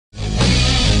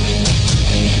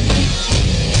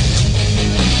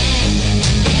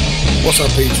What's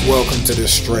up, peeps? Welcome to the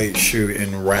Straight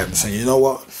Shootin Rants. And you know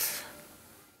what?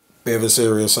 Bit of a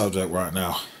serious subject right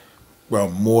now. Well,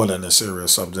 more than a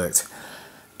serious subject.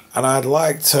 And I'd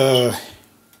like to,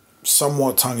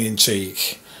 somewhat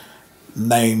tongue-in-cheek,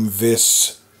 name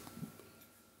this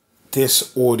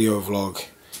audio vlog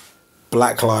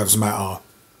Black Lives Matter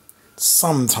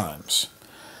sometimes.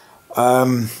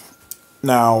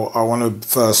 Now, I want to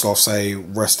first off say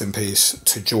rest in peace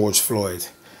to George Floyd.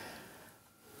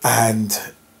 And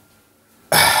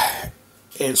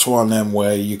it's one of them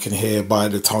where you can hear by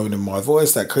the tone in my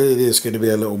voice that clearly it's going to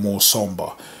be a little more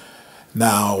somber.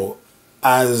 Now,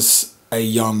 as a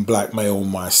young black male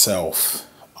myself,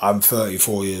 I'm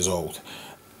 34 years old.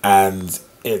 And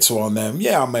it's one of them,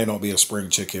 yeah, I may not be a spring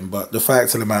chicken, but the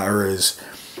fact of the matter is,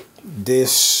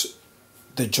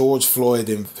 the George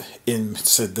Floyd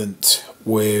incident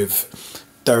with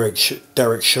Derek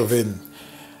Chauvin,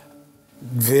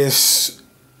 this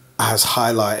has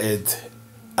highlighted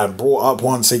and brought up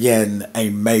once again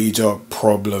a major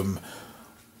problem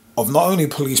of not only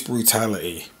police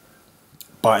brutality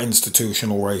but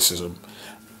institutional racism,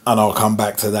 and I'll come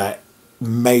back to that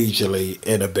majorly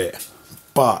in a bit.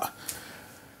 But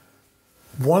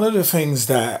one of the things,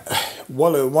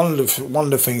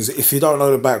 if you don't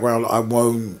know the background, I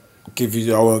won't give you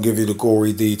the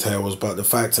gory details, but the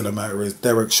fact of the matter is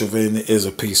Derek Chauvin is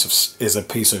a piece of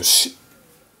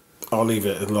I'll leave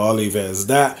it as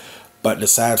that. But the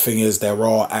sad thing is there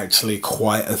are actually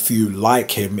quite a few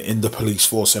like him in the police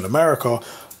force in America,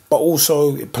 but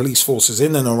also police forces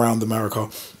in and around America.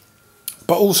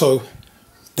 But also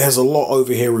there's a lot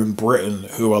over here in Britain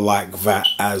who are like that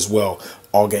as well.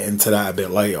 I'll get into that a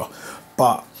bit later.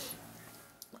 But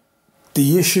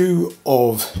the issue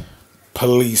of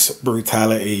police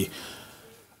brutality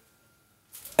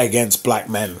against black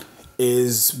men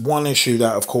is one issue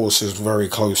that, of course, is very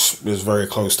close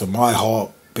to my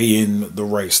heart, being the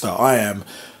race that I am.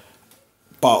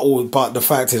 But the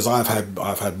fact is, I've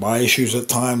had my issues at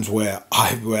times where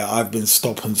I've been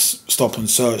stop and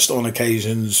searched on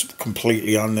occasions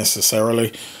completely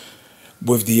unnecessarily,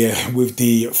 with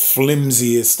the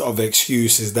flimsiest of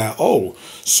excuses that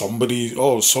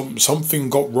something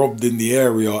got robbed in the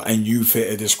area and you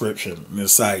fit a description. And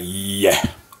it's like, yeah,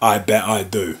 I bet I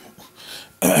do.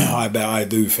 I bet I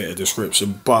do fit a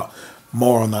description, but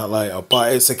more on that later.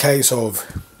 But it's a case of,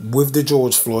 with the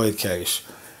George Floyd case,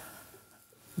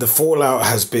 the fallout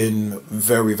has been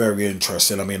very, very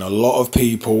interesting. I mean, a lot of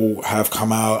people have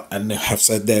come out and have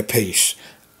said their piece.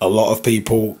 A lot of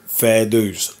people, fair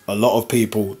dues. A lot of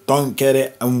people don't get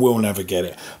it and will never get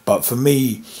it. But for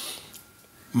me,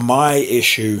 my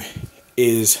issue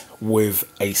is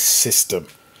with a system.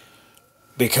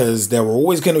 Because there are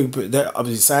always going to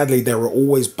be, sadly, there are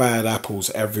always bad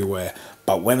apples everywhere.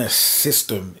 But when a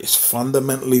system is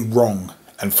fundamentally wrong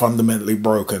and fundamentally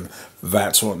broken,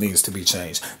 that's what needs to be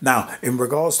changed. Now, in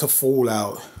regards to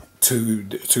fallout to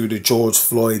the George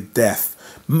Floyd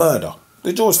murder,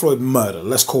 the George Floyd murder,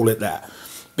 let's call it that,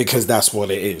 because that's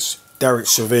what it is. Derek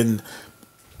Chauvin,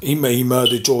 he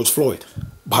murdered George Floyd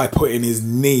by putting his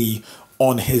knee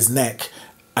on his neck.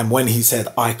 And when he said,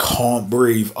 I can't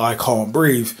breathe,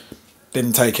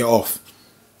 didn't take it off.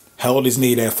 Held his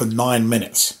knee there for 9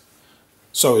 minutes.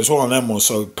 So it's one of them ones.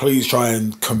 So please try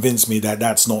and convince me that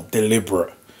that's not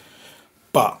deliberate.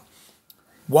 But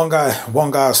one guy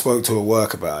I spoke to at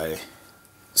work about it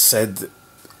said,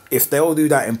 if they'll do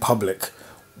that in public,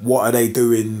 what are they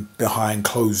doing behind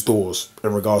closed doors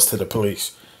in regards to the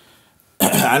police?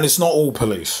 And it's not all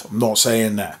police. I'm not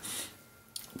saying that.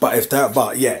 But if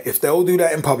they'll do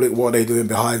that in public, what are they doing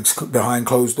behind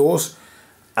closed doors?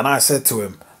 And I said to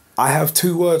him, I have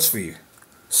 2 words for you: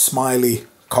 smiley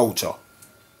culture.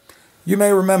 You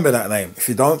may remember that name. If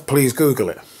you don't, please Google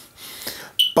it.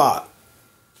 But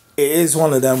it is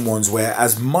one of them ones where,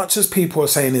 as much as people are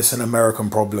saying it's an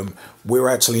American problem, we're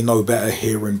actually no better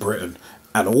here in Britain.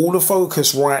 And all the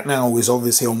focus right now is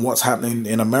obviously on what's happening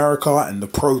in America and the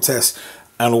protests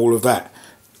and all of that.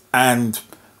 And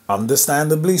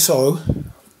understandably so,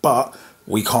 but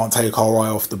we can't take our eye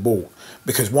off the ball.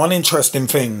 Because one interesting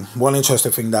thing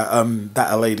that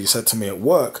a lady said to me at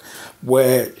work,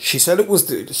 where she said it was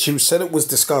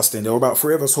disgusting. There were about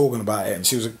 3 of us talking about it, and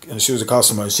she was a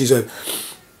customer. And she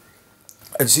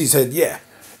said, yeah,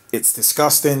 it's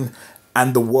disgusting,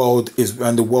 and the world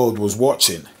was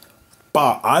watching.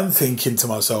 But I'm thinking to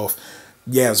myself,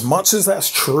 yeah, as much as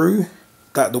that's true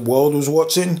that the world was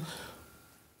watching,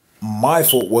 my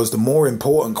thought was the more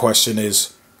important question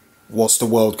is, what's the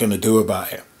world going to do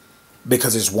about it?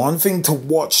 Because it's one thing to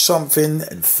watch something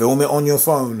and film it on your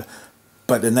phone,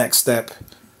 but the next step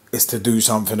is to do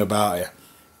something about it.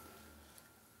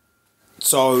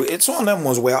 So it's one of them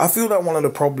ones where I feel that one of the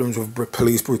problems with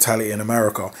police brutality in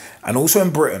America and also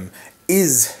in Britain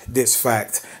is this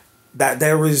fact that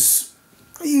there is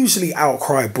usually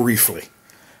outcry briefly,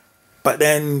 but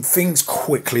then things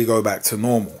quickly go back to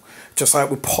normal. Just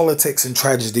like with politics and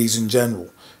tragedies in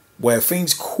general, where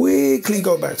things quickly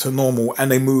go back to normal and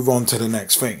they move on to the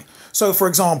next thing. So, for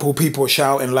example, people are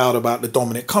shouting loud about the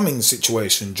Dominic Cummings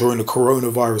situation during the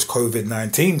coronavirus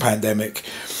COVID-19 pandemic.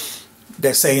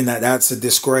 They're saying that that's a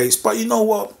disgrace. But you know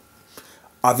what?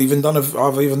 I've even done a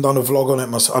vlog on it,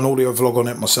 an audio vlog on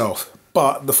it myself.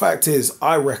 But the fact is,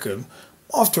 I reckon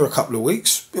after a couple of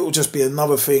weeks, it will just be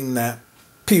another thing that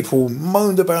people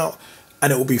moaned about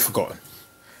and it will be forgotten.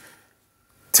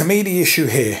 To me, the issue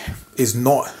here is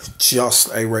not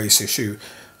just a race issue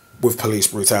with police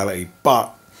brutality,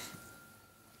 but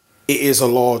it is a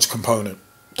large component,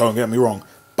 don't get me wrong,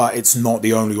 but it's not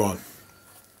the only one.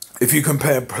 If you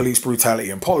compare police brutality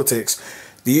and politics,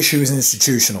 the issue is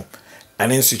institutional,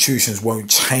 and institutions won't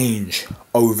change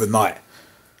overnight.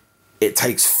 It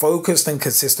takes focused and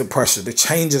consistent pressure to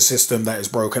change a system that is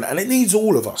broken, and it needs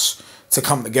all of us to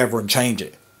come together and change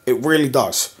it. It really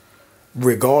does.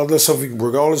 Regardless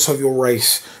of your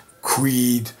race,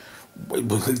 creed,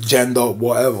 gender,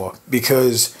 whatever.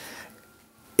 Because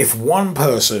if one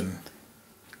person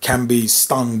can be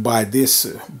stung by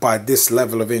this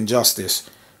level of injustice,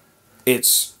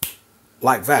 it's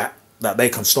like that they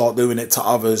can start doing it to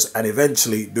others and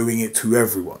eventually doing it to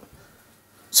everyone.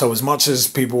 So as much as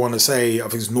people want to say, I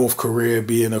think it's North Korea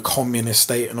being a communist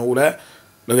state and all that,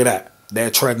 look at that.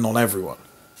 They're treading on everyone.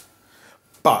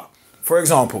 But, for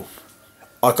example,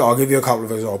 I'll give you a couple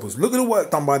of examples. Look at the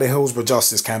work done by the Hillsborough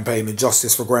Justice Campaign and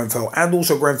Justice for Grenfell and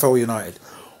also Grenfell United.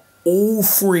 All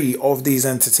three of these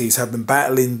entities have been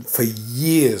battling for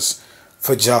years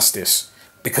for justice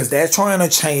because they're trying to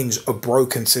change a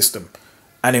broken system.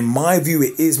 And in my view,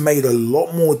 it is made a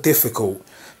lot more difficult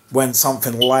when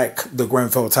something like the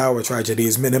Grenfell Tower tragedy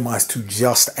is minimized to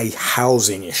just a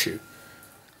housing issue.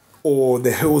 Or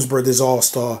the Hillsborough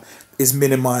disaster is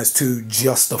minimized to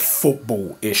just a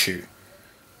football issue.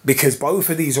 Because both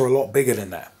of these are a lot bigger than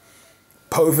that.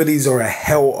 Both of these are a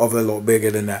hell of a lot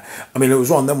bigger than that. I mean, it was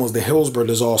one of them was the Hillsborough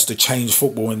disaster changed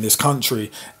football in this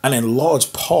country. And in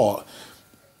large part,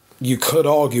 you could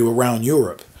argue around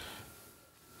Europe.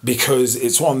 Because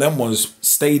it's one of them was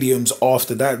stadiums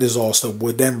after that disaster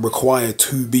were then required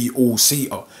to be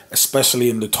all-seater,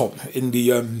 especially in the top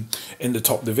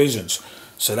divisions.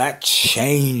 So that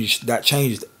changed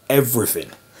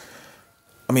everything.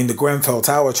 I mean, the Grenfell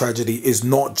Tower tragedy is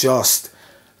not just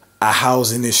a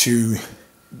housing issue,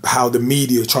 how the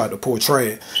media tried to portray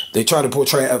it. They tried to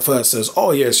portray it at first as,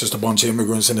 oh yeah, it's just a bunch of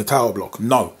immigrants in the tower block.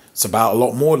 No, it's about a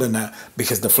lot more than that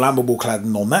because the flammable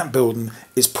cladding on that building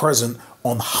is present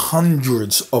on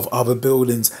hundreds of other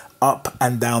buildings up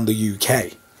and down the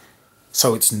UK.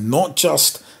 So it's not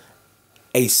just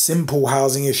a simple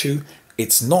housing issue.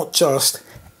 It's not just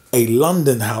a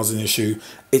London housing issue.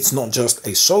 It's not just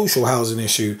a social housing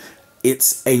issue.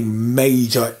 It's a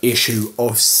major issue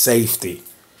of safety.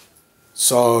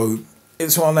 So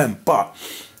it's one of them. But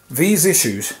these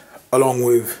issues, along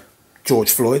with George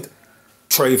Floyd,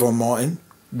 Trayvon Martin,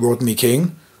 Rodney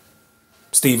King,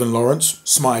 Stephen Lawrence,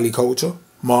 Smiley Culture,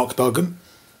 Mark Duggan.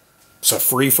 So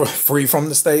free from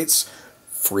the States,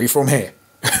 free from here.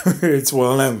 It's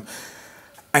one of them.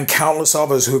 And countless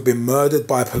others who have been murdered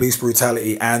by police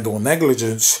brutality and or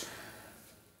negligence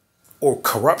or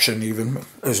corruption even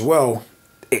as well.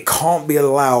 It can't be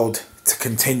allowed to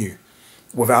continue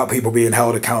without people being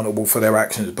held accountable for their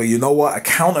actions. But you know what?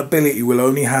 Accountability will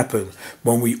only happen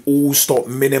when we all stop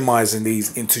minimizing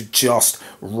these into just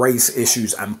race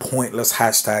issues and pointless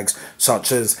hashtags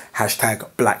such as hashtag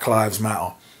Black Lives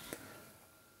Matter.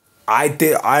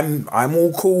 I'm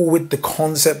all cool with the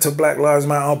concept of Black Lives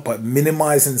Matter, but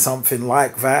minimizing something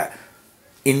like that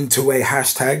into a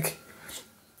hashtag,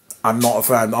 I'm not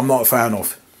a fan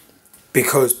of.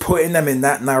 Because putting them in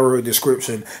that narrow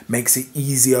description makes it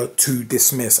easier to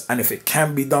dismiss. And if it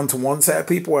can be done to one set of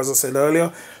people, as I said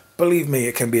earlier, believe me,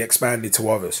 it can be expanded to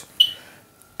others.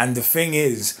 And the thing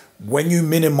is, when you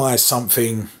minimize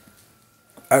something,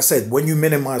 when you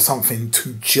minimize something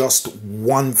to just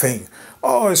one thing,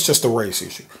 oh, it's just a race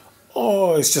issue.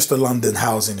 Oh, it's just a London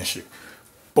housing issue.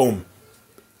 Boom.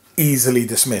 Easily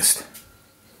dismissed.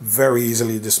 Very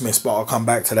easily dismissed, but I'll come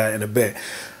back to that in a bit.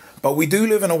 But we do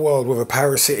live in a world with a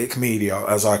parasitic media,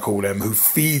 as I call them, who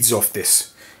feeds off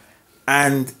this.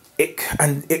 And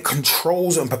it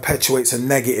controls and perpetuates a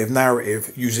negative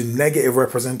narrative using negative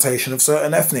representation of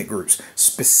certain ethnic groups,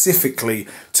 specifically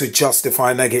to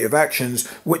justify negative actions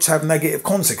which have negative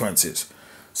consequences,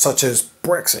 such as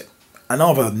Brexit and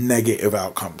other negative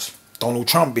outcomes. Donald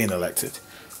Trump being elected.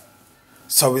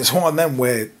 So it's one of them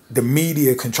where the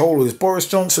media controllers, Boris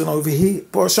Johnson over here,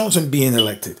 Boris Johnson being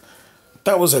elected,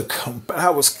 that was a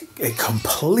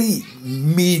complete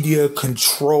media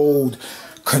controlled,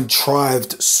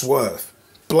 contrived swerve.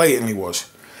 Blatantly was.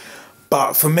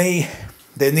 But for me,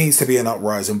 there needs to be an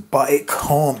uprising, but it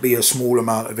can't be a small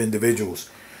amount of individuals.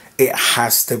 It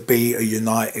has to be a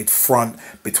united front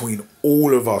between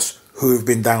all of us who have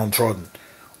been downtrodden.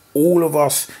 All of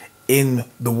us in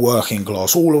the working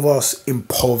class, all of us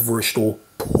impoverished or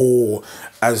poor,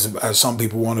 as some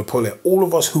people want to put it, all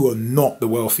of us who are not the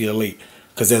wealthy elite,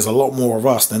 because there's a lot more of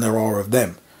us than there are of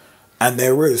them. And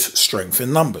there is strength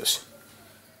in numbers.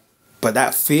 But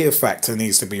that fear factor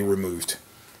needs to be removed.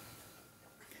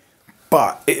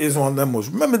 But it is one of them was,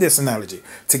 remember this analogy,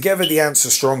 together the ants are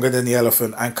stronger than the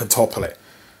elephant and can topple it.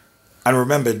 And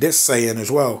remember this saying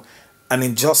as well, an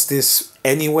injustice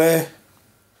anywhere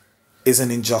is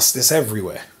an injustice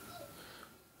everywhere.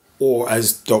 Or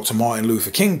as Dr. Martin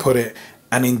Luther King put it,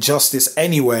 an injustice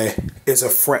anywhere is a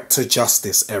threat to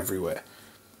justice everywhere.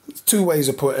 Two ways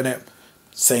of putting it,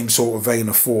 same sort of vein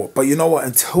of thought. But you know what,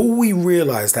 until we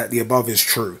realize that the above is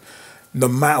true, no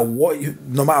matter what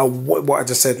I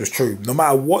just said was true, no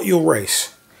matter what your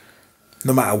race,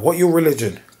 no matter what your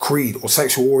religion, creed, or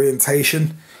sexual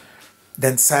orientation,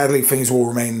 then sadly things will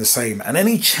remain the same. And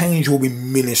any change will be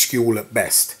minuscule at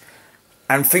best.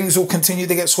 And things will continue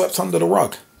to get swept under the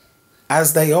rug,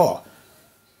 as they are.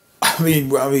 I mean,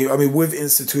 with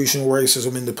institutional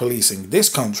racism in the policing, this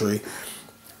country,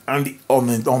 and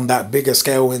on that bigger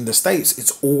scale in the States,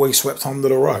 it's always swept under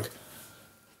the rug.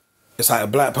 It's like a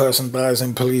black person dies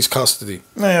in police custody.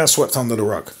 Yeah, swept under the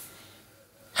rug.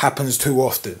 Happens too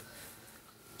often.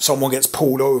 Someone gets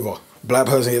pulled over. Black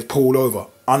person gets pulled over.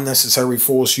 Unnecessary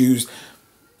force used.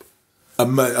 A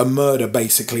murder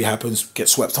basically happens.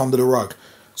 Gets swept under the rug.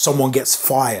 Someone gets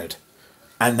fired.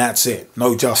 And that's it.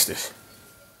 No justice.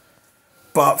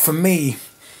 But for me,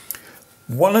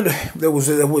 there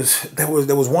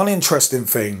was one interesting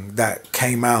thing that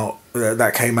came out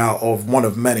of one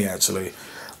of many actually,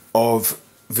 of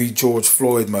the George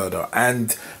Floyd murder.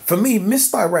 And for me,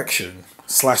 misdirection /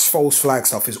 false flag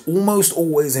stuff is almost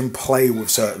always in play with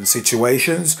certain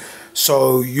situations.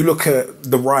 So you look at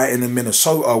the riot in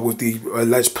Minnesota with the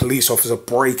alleged police officer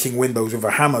breaking windows with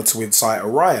a hammer to incite a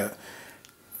riot.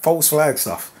 False flag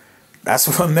stuff. That's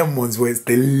one of them ones where it's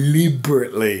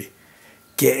deliberately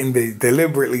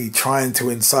trying to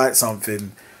incite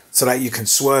something so that you can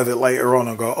swerve it later on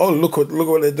and go, oh, look what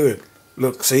they're doing.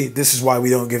 Look, see, this is why we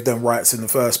don't give them rights in the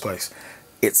first place.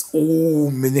 It's all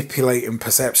manipulating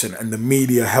perception, and the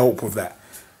media help with that.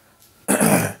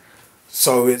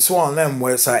 So it's one of them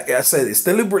where it's like I said, it's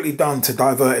deliberately done to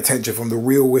divert attention from the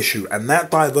real issue, and that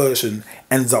diversion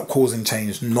ends up causing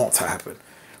change not to happen.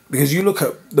 Because you look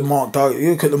at the Mark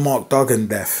Duggan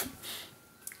death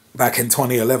back in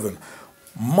 2011.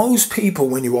 Most people,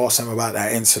 when you ask them about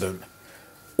that incident,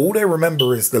 all they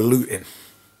remember is the looting.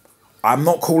 I'm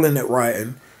not calling it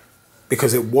rioting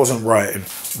because it wasn't rioting.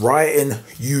 Rioting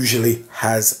usually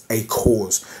has a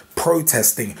cause.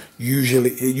 Protesting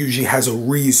usually has a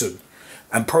reason.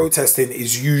 And protesting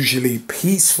is usually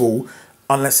peaceful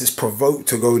unless it's provoked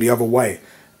to go the other way.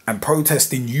 And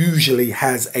protesting usually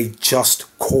has a just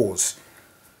cause.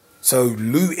 So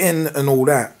looting and all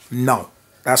that, no.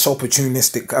 That's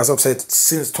opportunistic. As I've said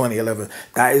since 2011,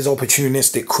 that is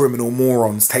opportunistic criminal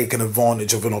morons taking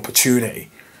advantage of an opportunity.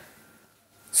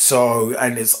 So,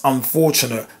 and it's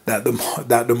unfortunate that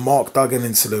the Mark Duggan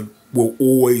incident will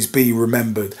always be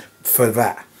remembered for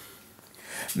that.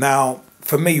 Now,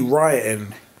 for me,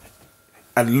 rioting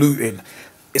and looting,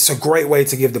 it's a great way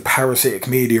to give the parasitic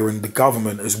media and the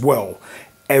government as well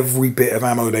every bit of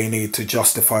ammo they need to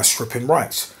justify stripping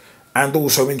rights. And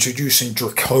also introducing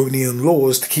draconian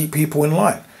laws to keep people in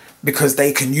line. Because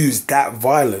they can use that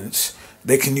violence,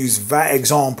 they can use that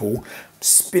example,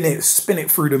 spin it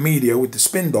through the media with the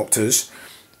spin doctors,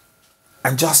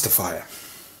 and justify it.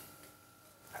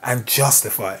 And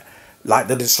justify it. Like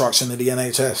the destruction of the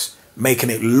NHS. Making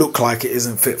it look like it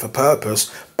isn't fit for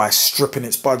purpose by stripping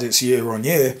its budgets year on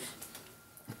year.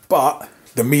 But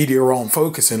the media aren't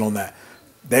focusing on that.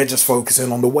 They're just focusing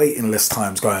on the waiting list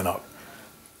times going up.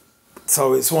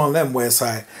 So it's one of them where it's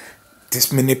like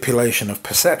this manipulation of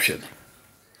perception.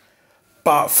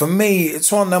 But for me,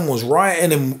 it's one of them was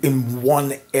rioting in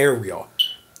one area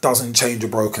doesn't change a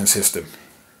broken system.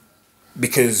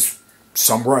 Because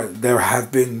there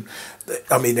have been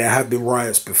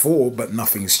riots before, but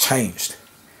nothing's changed.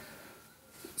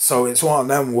 So it's one of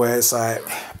them where it's like,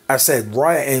 I said,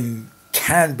 rioting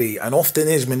can be and often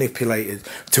is manipulated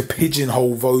to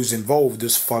pigeonhole those involved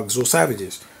as thugs or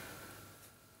savages.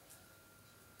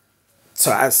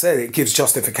 So as said, it gives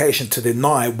justification to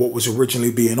deny what was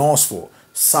originally being asked for,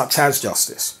 such as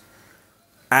justice.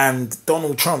 And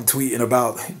Donald Trump tweeting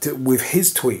about, with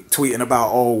his tweeting about,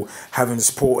 oh, having the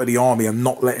support of the army and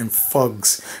not letting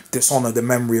thugs dishonor the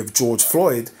memory of George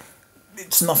Floyd,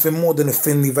 it's nothing more than a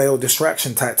thinly veiled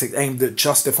distraction tactic aimed at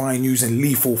justifying using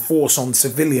lethal force on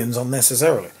civilians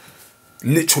unnecessarily.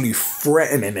 Literally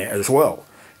threatening it as well.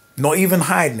 Not even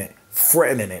hiding it,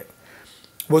 threatening it.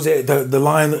 Was it the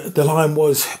line? The line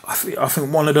was, I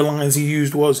think one of the lines he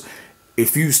used was,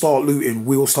 "If you start looting,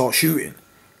 we'll start shooting."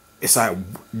 It's like,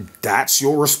 that's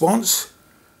your response?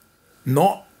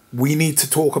 Not, we need to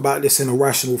talk about this in a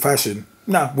rational fashion.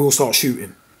 Nah, we'll start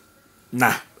shooting.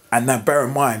 Nah. And now bear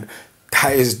in mind,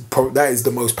 that is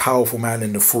the most powerful man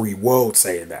in the free world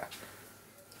saying that.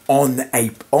 On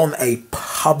a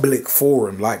public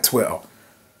forum like Twitter.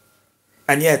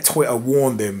 And yeah, Twitter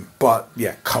warned him, but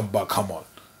yeah, come on.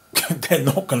 They're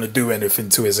not going to do anything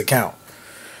to his account.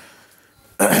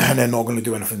 And they're not going to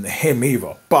do anything to him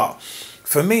either. But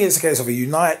for me, it's a case of a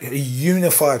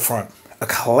unified front. A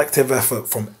collective effort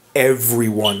from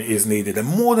everyone is needed. And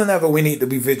more than ever, we need to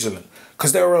be vigilant.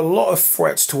 Because there are a lot of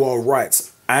threats to our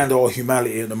rights and our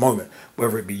humanity at the moment.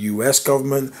 Whether it be US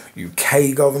government,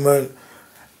 UK government.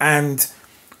 And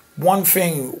one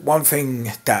thing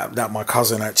that my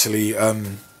cousin actually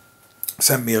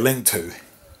sent me a link to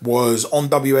was on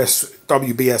WBS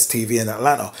TV in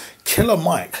Atlanta. Killer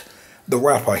Mike, the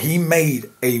rapper, he made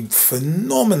a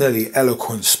phenomenally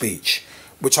eloquent speech,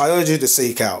 which I urge you to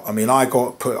seek out. I mean, I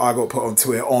got put on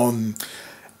Twitter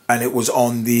and it was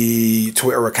on the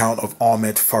Twitter account of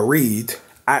Ahmed Fareed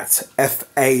at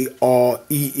FAREED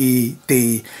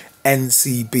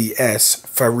NCBS,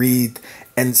 Fareed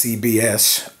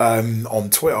NCBS on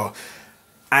Twitter.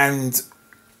 And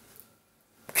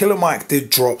Killer Mike did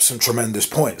drop some tremendous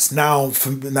points. Now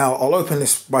I'll open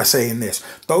this by saying this.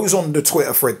 Those on the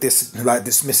Twitter thread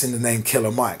dismissing the name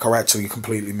Killer Mike are actually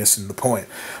completely missing the point.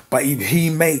 But he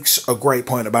makes a great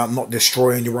point about not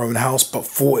destroying your own house, but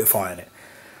fortifying it.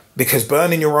 Because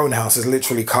burning your own house is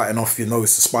literally cutting off your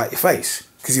nose to spite your face.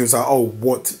 Because he was like, oh,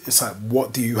 what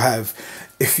do you have?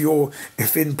 If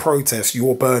in protest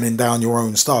you're burning down your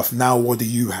own stuff, now what do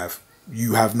you have?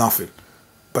 You have nothing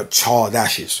but charred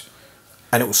ashes.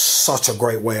 And it was such a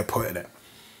great way of putting it.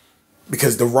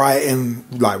 Because the rioting,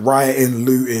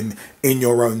 looting in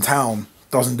your own town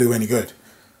doesn't do any good.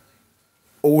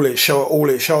 All it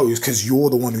shows, because you're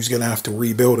the one who's going to have to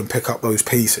rebuild and pick up those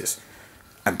pieces.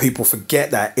 And people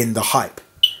forget that in the hype,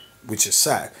 which is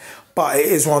sad. But it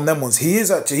is one of them ones. He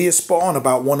is spot on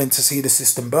about wanting to see the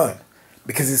system burn.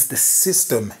 Because it's the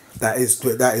system that is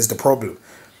the problem.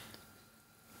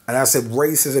 And I said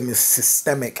racism is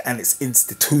systemic and it's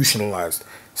institutionalized.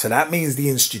 So that means the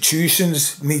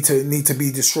institutions need to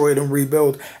be destroyed and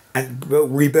rebuilt, and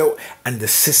the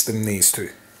system needs to.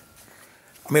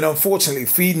 I mean, unfortunately,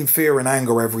 feeding fear and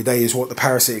anger every day is what the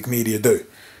parasitic media do,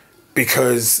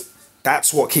 because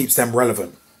that's what keeps them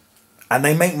relevant, and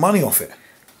they make money off it,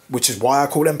 which is why I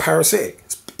call them parasitic.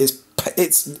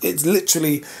 It's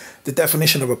literally the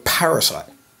definition of a parasite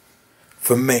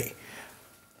for me.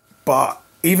 But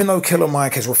even though Killer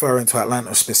Mike is referring to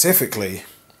Atlanta specifically,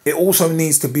 it also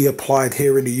needs to be applied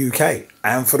here in the UK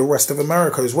and for the rest of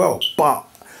America as well. But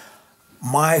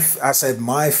my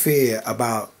fear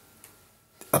about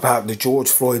the George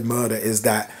Floyd murder is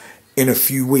that in a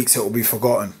few weeks it will be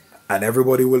forgotten and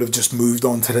everybody will have just moved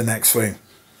on to the next thing.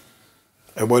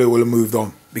 Everybody will have moved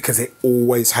on because it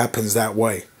always happens that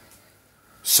way.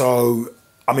 So,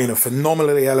 I mean, a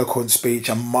phenomenally eloquent speech,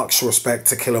 and much respect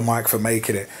to Killer Mike for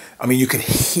making it. I mean, you could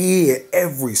hear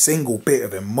every single bit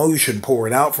of emotion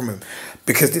pouring out from him,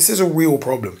 because this is a real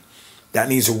problem that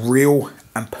needs a real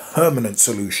and permanent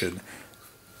solution,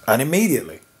 and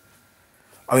immediately.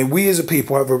 I mean, we as a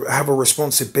people have a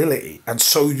responsibility, and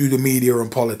so do the media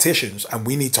and politicians, and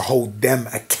we need to hold them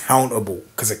accountable,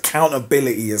 because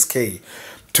accountability is key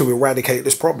to eradicate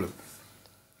this problem.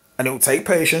 And it will take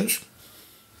patience,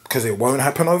 because it won't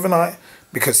happen overnight,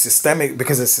 because a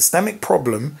systemic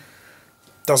problem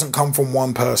doesn't come from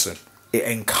one person. It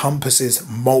encompasses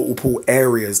multiple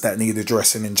areas that need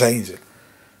addressing and changing.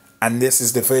 And this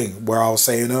is the thing where I was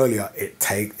saying earlier,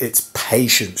 it's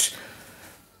patience.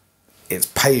 It's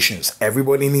patience.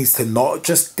 Everybody needs to not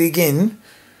just dig in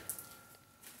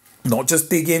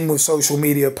with social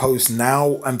media posts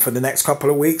now and for the next couple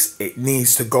of weeks. It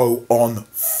needs to go on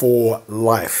for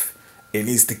life. It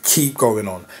needs to keep going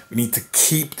on. We need to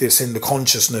keep this in the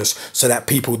consciousness so that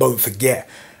people don't forget.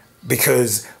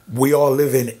 because we are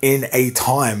living in a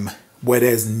time where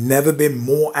there's never been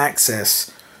more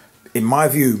access. In my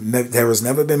view, there has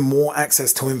never been more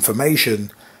access to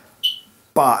information,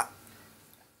 but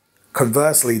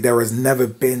conversely, there has never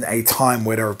been a time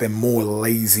where there have been more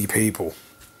lazy people.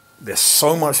 There's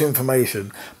so much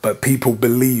information, but people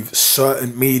believe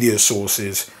certain media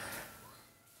sources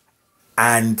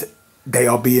and they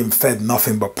are being fed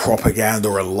nothing but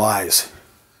propaganda and lies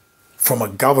from a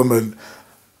government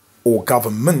or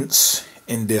governments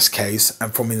in this case,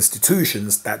 and from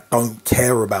institutions that don't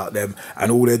care about them,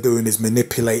 and all they're doing is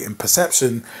manipulating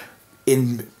perception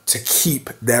to keep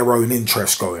their own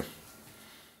interests going.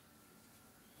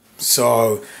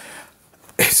 So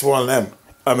it's one of them.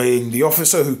 I mean, the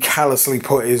officer who callously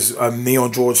put his knee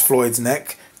on George Floyd's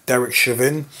neck, Derek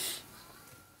Chauvin,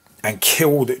 and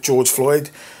killed George Floyd,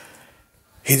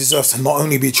 he deserves to not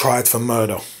only be tried for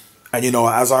murder. And you know,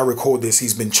 as I record this,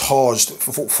 he's been charged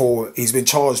he's been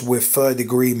charged with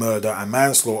third-degree murder and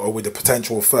manslaughter, with the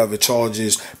potential of further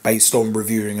charges based on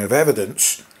reviewing of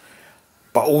evidence.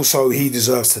 But also, he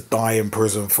deserves to die in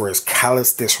prison for his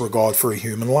callous disregard for a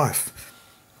human life.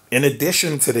 In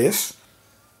addition to this,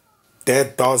 there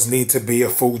does need to be a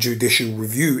full judicial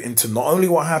review into not only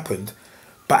what happened,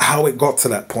 but how it got to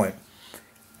that point,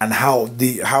 and how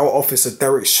Officer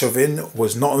Derek Chauvin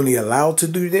was not only allowed to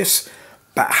do this,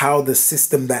 but how the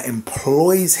system that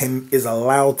employs him is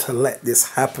allowed to let this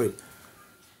happen.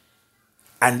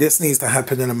 And this needs to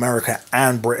happen in America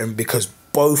and Britain, because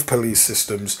both police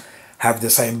systems have the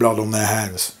same blood on their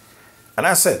hands. And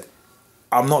I said,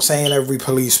 I'm not saying every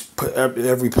police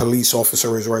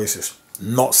officer is racist.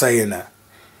 Not saying that,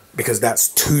 because that's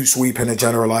too sweeping a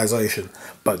generalization.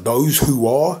 But those who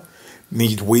are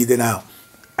need weeding out.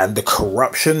 And the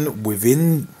corruption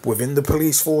within the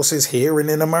police forces here and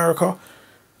in America,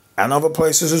 and other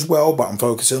places as well, but I'm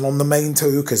focusing on the main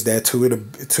two because they're two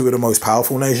of the most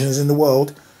powerful nations in the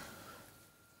world.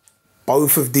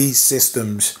 Both of these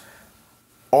systems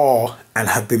are and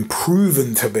have been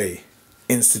proven to be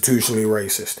institutionally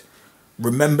racist.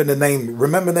 Remember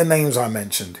the names I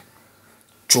mentioned: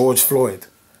 George Floyd,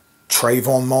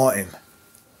 Trayvon Martin,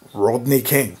 Rodney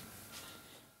King,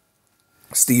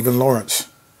 Stephen Lawrence,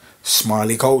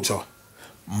 Smiley Culture,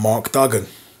 Mark Duggan.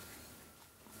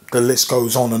 The list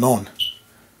goes on and on.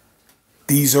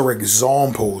 These are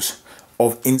examples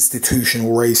of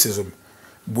institutional racism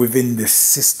within this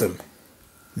system.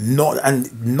 Not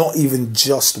even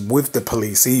just with the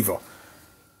police either.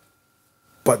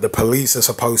 But the police are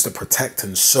supposed to protect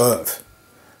and serve,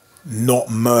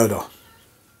 not murder.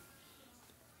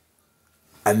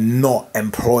 And not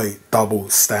employ double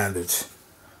standards.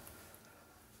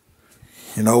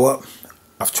 You know what?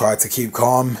 I've tried to keep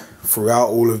calm throughout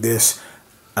all of this,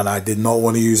 and I did not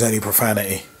want to use any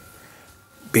profanity,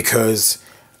 because,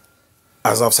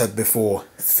 as I've said before,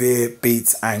 fear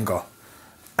beats anger.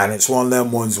 And it's one of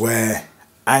them ones where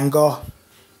anger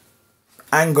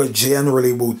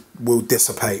generally will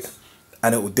dissipate,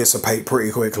 and it will dissipate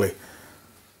pretty quickly.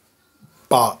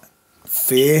 But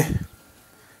fear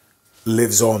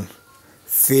lives on.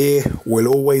 Fear will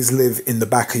always live in the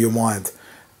back of your mind.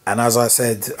 And as I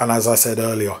said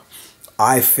earlier,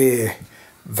 I fear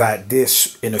that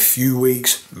this, in a few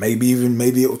weeks, maybe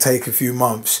it will take a few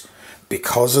months,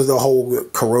 because of the whole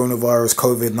coronavirus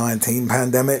COVID-19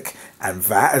 pandemic, and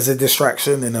that as a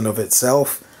distraction in and of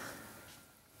itself,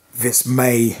 there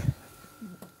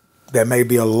may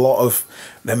be a lot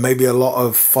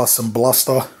of fuss and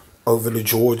bluster over the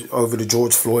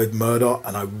George Floyd murder,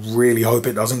 and I really hope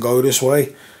it doesn't go this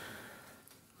way.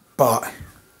 But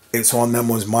it's one of them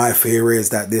ones. My fear is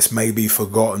that this may be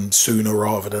forgotten sooner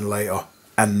rather than later,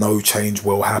 and no change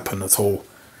will happen at all.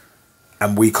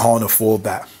 And we can't afford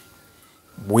that.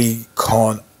 We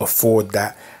can't afford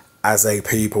that as a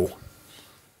people.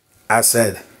 As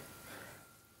said,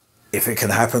 if it can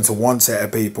happen to one set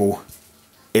of people,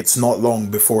 it's not long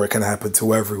before it can happen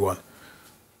to everyone.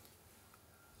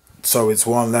 So it's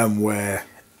one of them where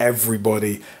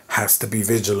everybody has to be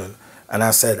vigilant. And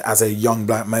as I said, as a young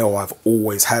black male, I've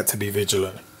always had to be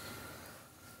vigilant.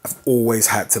 I've always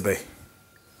had to be.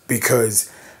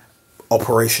 Because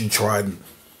Operation Trident,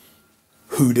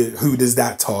 who does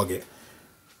that target?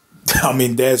 I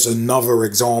mean, there's another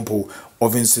example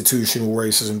of institutional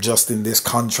racism just in this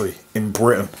country, in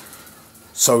Britain.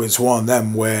 So it's one of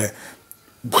them where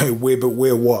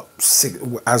we're what,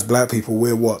 as black people,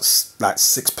 we're what, like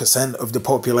 6% of the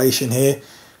population here.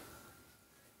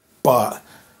 But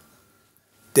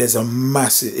there's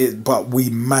but we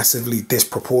massively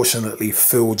disproportionately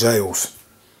fill jails.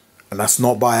 And that's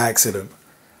not by accident.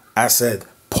 As said,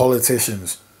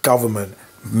 politicians, government,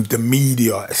 the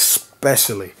media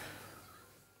especially,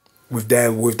 with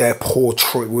their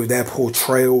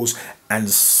portrayals and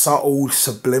subtle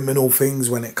subliminal things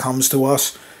when it comes to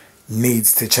us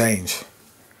needs to change.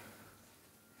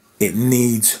 It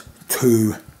needs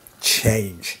to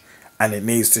change, and it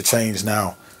needs to change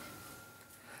now.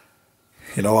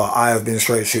 You know what? I have been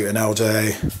Straight Shootin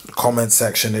LJA. The comment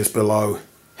section is below.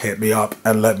 Hit me up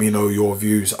and let me know your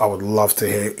views. I would love to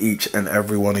hear each and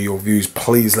every one of your views.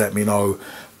 Please let me know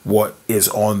what is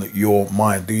on your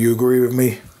mind. Do you agree with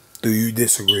me? Do you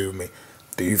disagree with me?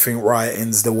 Do you think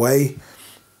rioting's the way?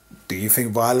 Do you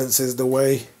think violence is the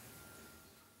way?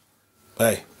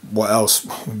 Hey, what else?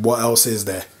 What else is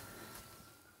there?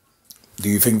 Do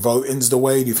you think voting's the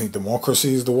way? Do you think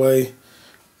democracy is the way?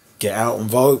 Get out and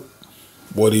vote.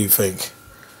 What do you think?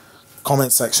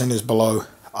 Comment section is below.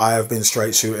 I have been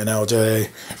Straight Shootin LJA.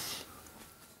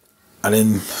 And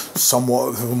in somewhat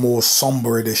of a more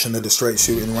somber edition of the Straight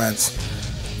Shootin Rants,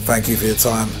 thank you for your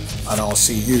time, and I'll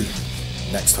see you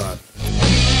next time.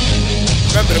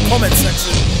 Remember, the comment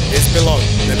section is below.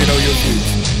 Let me know your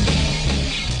views.